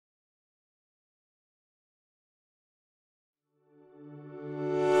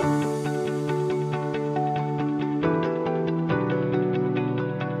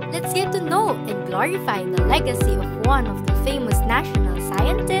to know and glorify the legacy of one of the famous national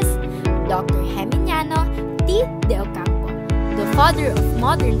scientists, Dr. Geminiano de Ocampo, the father of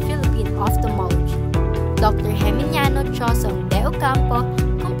modern Philippine ophthalmology. Dr. Geminiano Chosong de Ocampo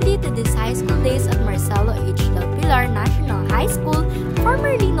completed his high school days at Marcelo H. Del Pilar National High School,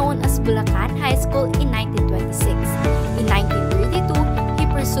 formerly known as Bulacan High School, in 1926. In 1932, he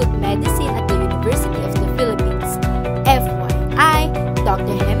pursued medicine at the University of the Philippines. FYI,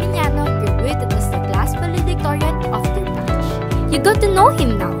 Dr. Geminiano graduated as the class valedictorian of their batch. You got to know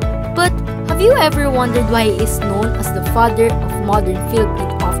him now, but have you ever wondered why he is known as the father of modern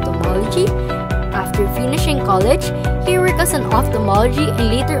Philippine ophthalmology? After finishing college, he worked as an ophthalmology and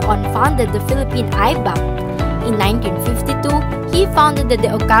later on founded the Philippine Eye Bank. In 1952, he founded the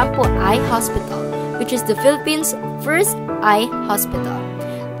De Ocampo Eye Hospital, which is the Philippines' first eye hospital.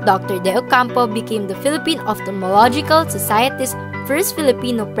 Dr. De Ocampo became the Philippine Ophthalmological Society's first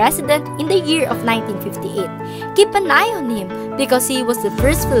Filipino president in the year of 1958. Keep an eye on him because he was the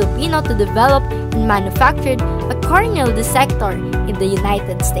first Filipino to develop and manufacture a corneal dissector in the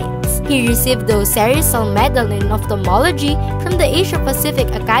United States. He received the Aristotle Medal in Ophthalmology from the Asia-Pacific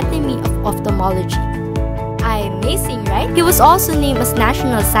Academy of Ophthalmology. Amazing, right? He was also named as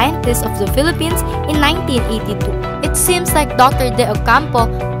National Scientist of the Philippines in 1982. It seems like Dr. De Ocampo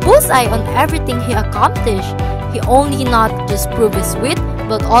bullseye on everything he accomplished. He only not just proved his wit,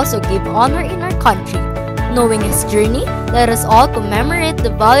 but also gave honor in our country. Knowing his journey, let us all commemorate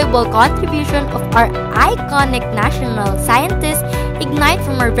the valuable contribution of our iconic national scientist, ignite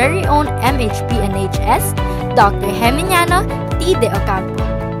from our very own MHPNHS, Dr. Geminiano de Ocampo.